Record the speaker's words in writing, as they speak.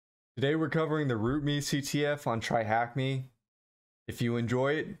Today we're covering the RootMe CTF on TryHackMe. If you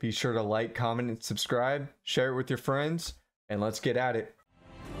enjoy it, be sure to like, comment, and subscribe, share it with your friends, and let's get at it.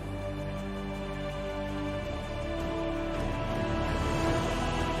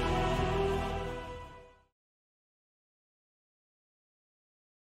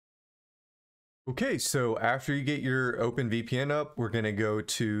 Okay, so after you get your OpenVPN up, we're going to go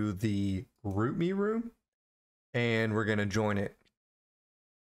to the RootMe room and we're going to join it.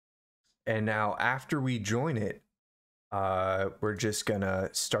 And now after we join it, we're just going to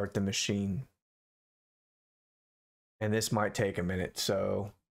start the machine. And this might take a minute,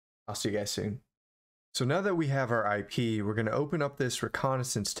 so I'll see you guys soon. So now that we have our IP, we're going to open up this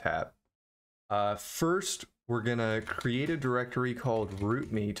reconnaissance tab. First, we're going to create a directory called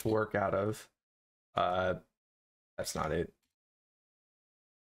RootMe to work out of. That's not it.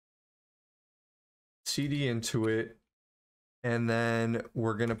 CD into it, and then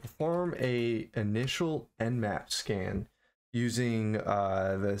we're going to perform a initial nmap scan using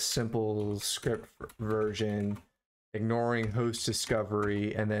the simple script version, ignoring host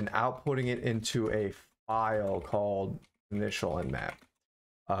discovery, and then outputting it into a file called initial nmap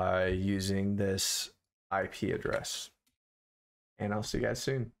using this IP address. And I'll see you guys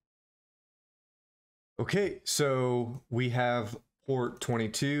soon. Okay, so we have port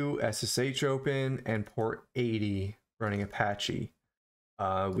 22 SSH open and port 80 running Apache.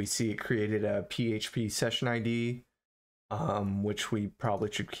 We see it created a PHP session ID, which we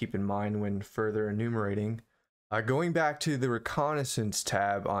probably should keep in mind when further enumerating. Going back to the reconnaissance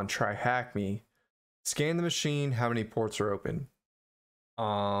tab on TryHackMe, scan the machine, how many ports are open.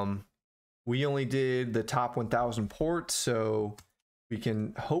 We only did the top 1000 ports, so we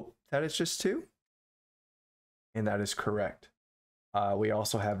can hope that it's just 2. And that is correct. We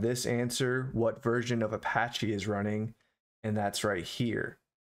also have this answer, what version of Apache is running, and that's right here,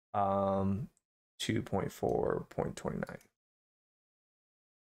 2.4.29.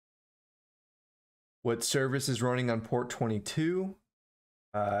 What service is running on port 22?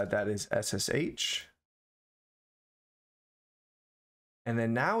 That is SSH. And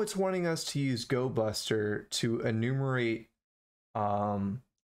then now it's wanting us to use gobuster to enumerate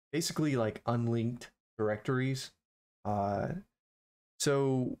basically like unlinked directories.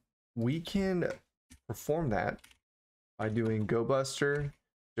 So we can perform that by doing gobuster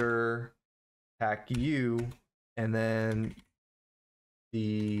dir hack-u and then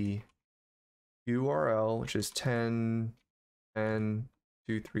the URL, which is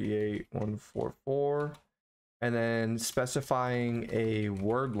 10.10.238.144, and then specifying a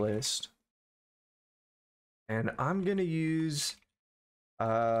word list. And I'm gonna use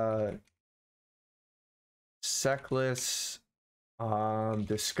seclist,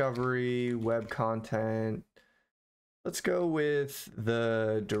 discovery, web content. Let's go with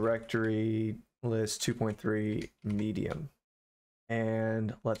the directory list 2.3 medium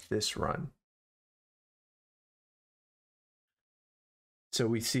and let this run. So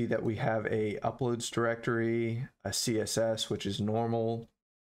we see that we have a uploads directory, a CSS, which is normal,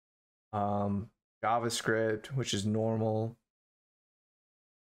 JavaScript, which is normal,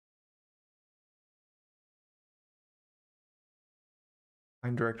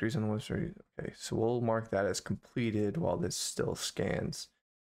 find directories on the website. Okay, so we'll mark that as completed while this still scans.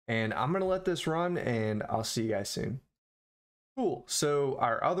 And I'm gonna let this run and I'll see you guys soon. Cool, so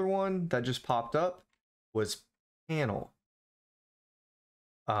our other one that just popped up was panel.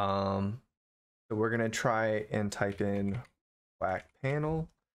 So we're gonna try and type in whack panel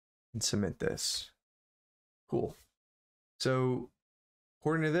and submit this. Cool. So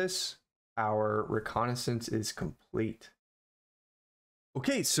according to this, our reconnaissance is complete.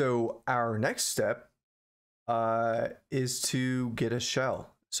 Okay, so our next step is to get a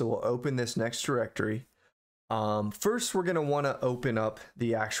shell. So we'll open this next directory. First, we're gonna wanna open up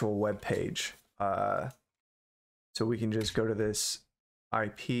the actual web page. So we can just go to this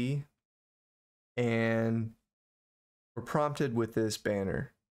IP and we're prompted with this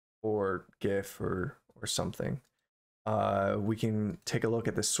banner or GIF or something. We can take a look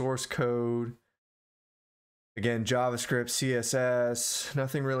at the source code. Again, JavaScript, CSS,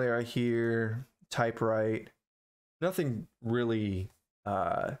 nothing really right here. Type right, nothing really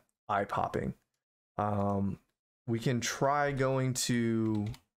eye-popping. We can try going to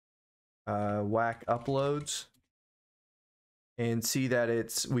whack uploads and see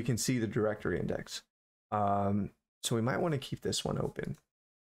that we can see the directory index. So we might want to keep this one open.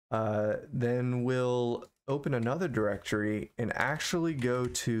 Then we'll open another directory and actually go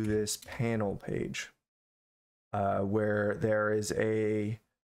to this panel page where there is a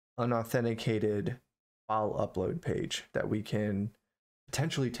unauthenticated file upload page that we can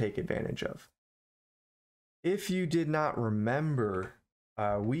potentially take advantage of. If you did not remember,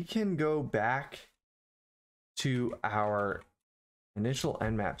 we can go back to our initial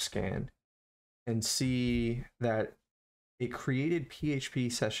nmap scan and see that it created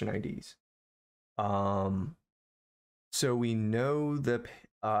PHP session IDs. So we know the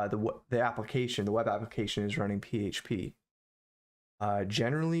application, the web application is running PHP.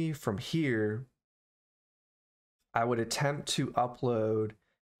 Generally from here, I would attempt to upload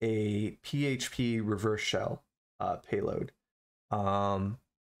a PHP reverse shell payload.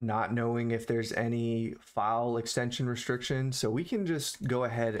 Not knowing if there's any file extension restriction, so we can just go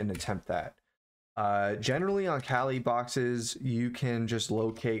ahead and attempt that. Generally on Kali boxes, you can just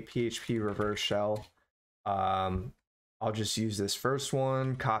locate PHP reverse shell. I'll just use this first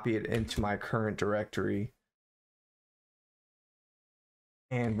one, copy it into my current directory,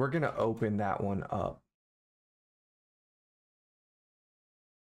 and we're gonna open that one up.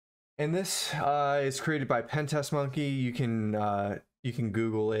 And this is created by Pentest Monkey. You can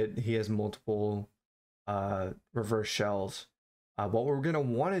Google it. He has multiple reverse shells. What we're going to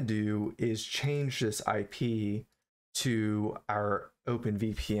want to do is change this IP to our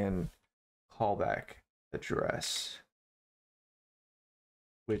OpenVPN callback address,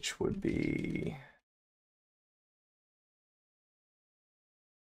 which would be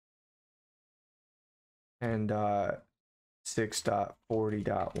and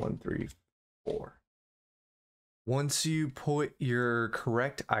 6.40.134. Once you put your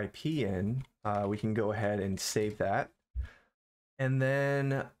correct IP in, we can go ahead and save that. And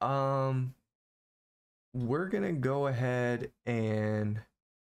then we're gonna go ahead and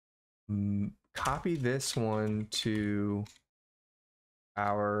copy this one to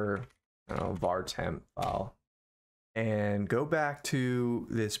our var temp file and go back to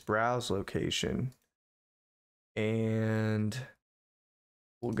this browse location, and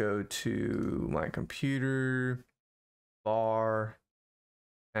we'll go to my computer, var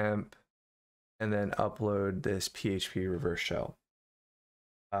temp, and then upload this PHP reverse shell.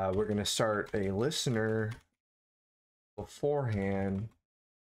 We're going to start a listener beforehand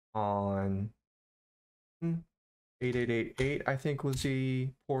on 8888, I think was the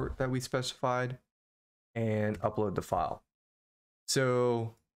port that we specified, and upload the file.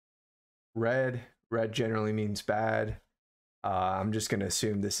 So red generally means bad. I'm just going to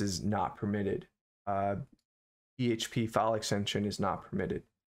assume this is not permitted. PHP file extension is not permitted.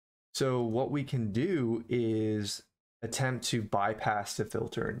 So what we can do is attempt to bypass the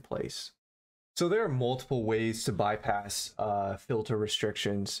filter in place. So there are multiple ways to bypass filter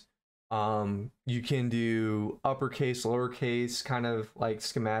restrictions. You can do uppercase, lowercase, kind of like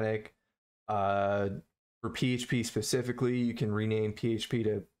schematic. For PHP specifically, you can rename PHP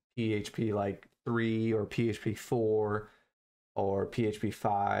to PHP like 3 or PHP 4 or PHP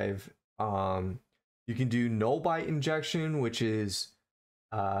 5. You can do null byte injection, which is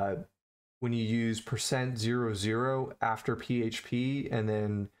when you use %00 after PHP and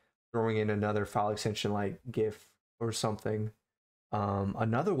then throwing in another file extension like GIF or something.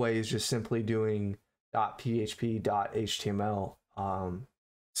 Another way is just simply doing .php.html.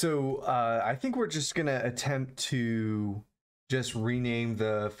 So I think we're just gonna attempt to just rename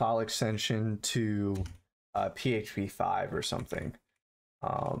the file extension to PHP 5 or something.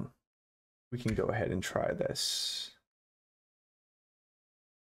 We can go ahead and try this.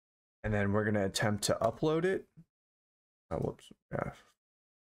 And then we're going to attempt to upload it. Oh, whoops. Yeah.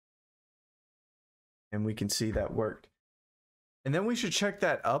 And we can see that worked. And then we should check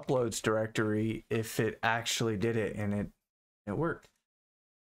that uploads directory if it actually did it, and it worked.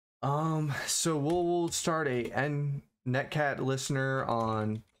 So we'll start a netcat listener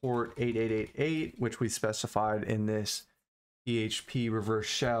on port 8888, which we specified in this PHP reverse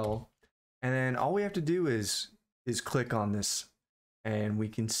shell. And then all we have to do is click on this, and we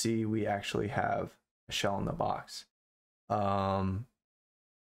can see we actually have a shell in the box. From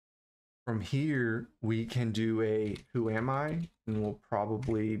here, we can do a who am I, and we'll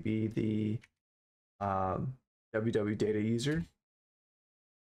probably be the www data user.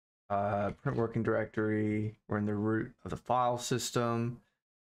 Print working directory, we're in the root of the file system.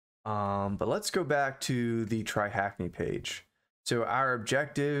 But let's go back to the TryHackMe page. So our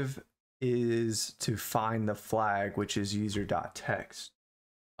objective is to find the flag, which is user.txt.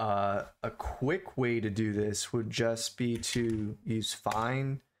 A quick way to do this would just be to use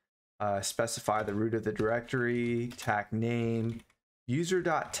find, specify the root of the directory, tag name,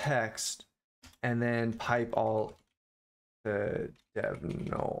 user.txt, and then pipe all the dev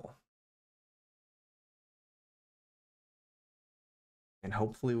null. And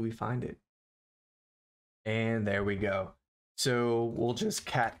hopefully we find it. And there we go. So we'll just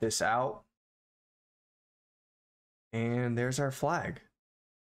cat this out. And there's our flag.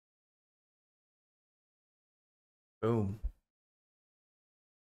 Boom.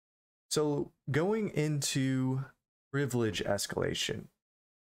 So going into privilege escalation.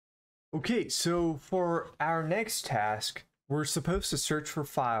 Okay, so for our next task, we're supposed to search for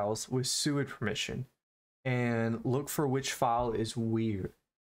files with SUID permission and look for which file is weird.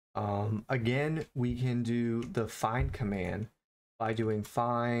 Again, we can do the find command by doing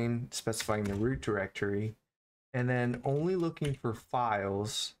find, specifying the root directory, and then only looking for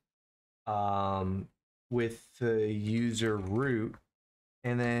files with the user root,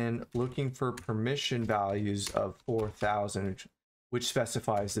 and then looking for permission values of 4000, which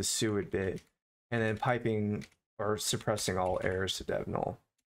specifies the SUID bit, and then piping or suppressing all errors to dev null.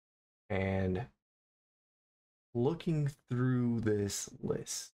 And looking through this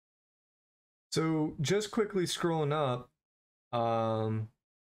list. So just quickly scrolling up,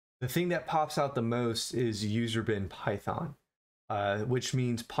 the thing that pops out the most is user bin Python, which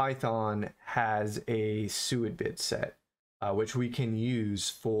means Python has a SUID bit set, which we can use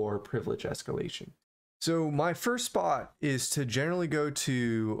for privilege escalation. So my first spot is to generally go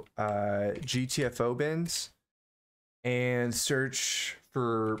to gtfobins and search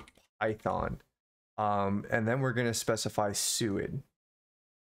for Python. And then we're going to specify SUID.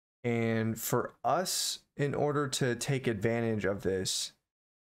 And for us, in order to take advantage of this,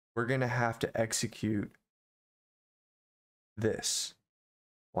 we're going to have to execute this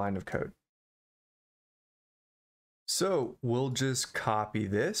line of code. So we'll just copy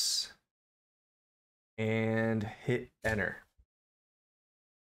this and hit enter.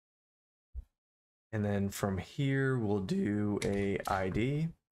 And then from here, we'll do a ID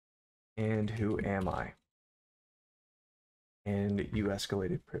and who am I? And you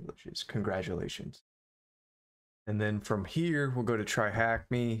escalated privileges. Congratulations. And then from here, we'll go to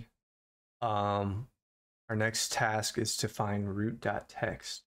TryHackMe. Our next task is to find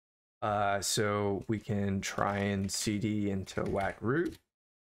root.txt. So we can try and cd into whack root.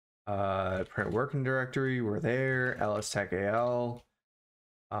 Print working directory, we're there. ls-tag-al.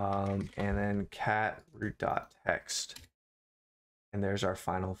 And then cat root.txt. And there's our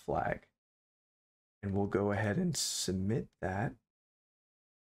final flag. And we'll go ahead and submit that.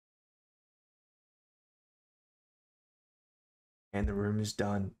 And the room is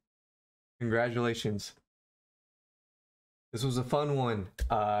done. Congratulations. This was a fun one.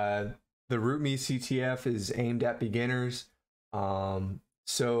 The RootMe CTF is aimed at beginners.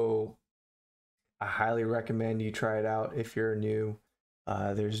 So I highly recommend you try it out if you're new.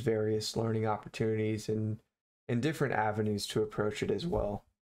 There's various learning opportunities and different avenues to approach it as well.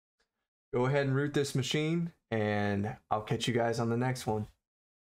 Go ahead and root this machine, and I'll catch you guys on the next one.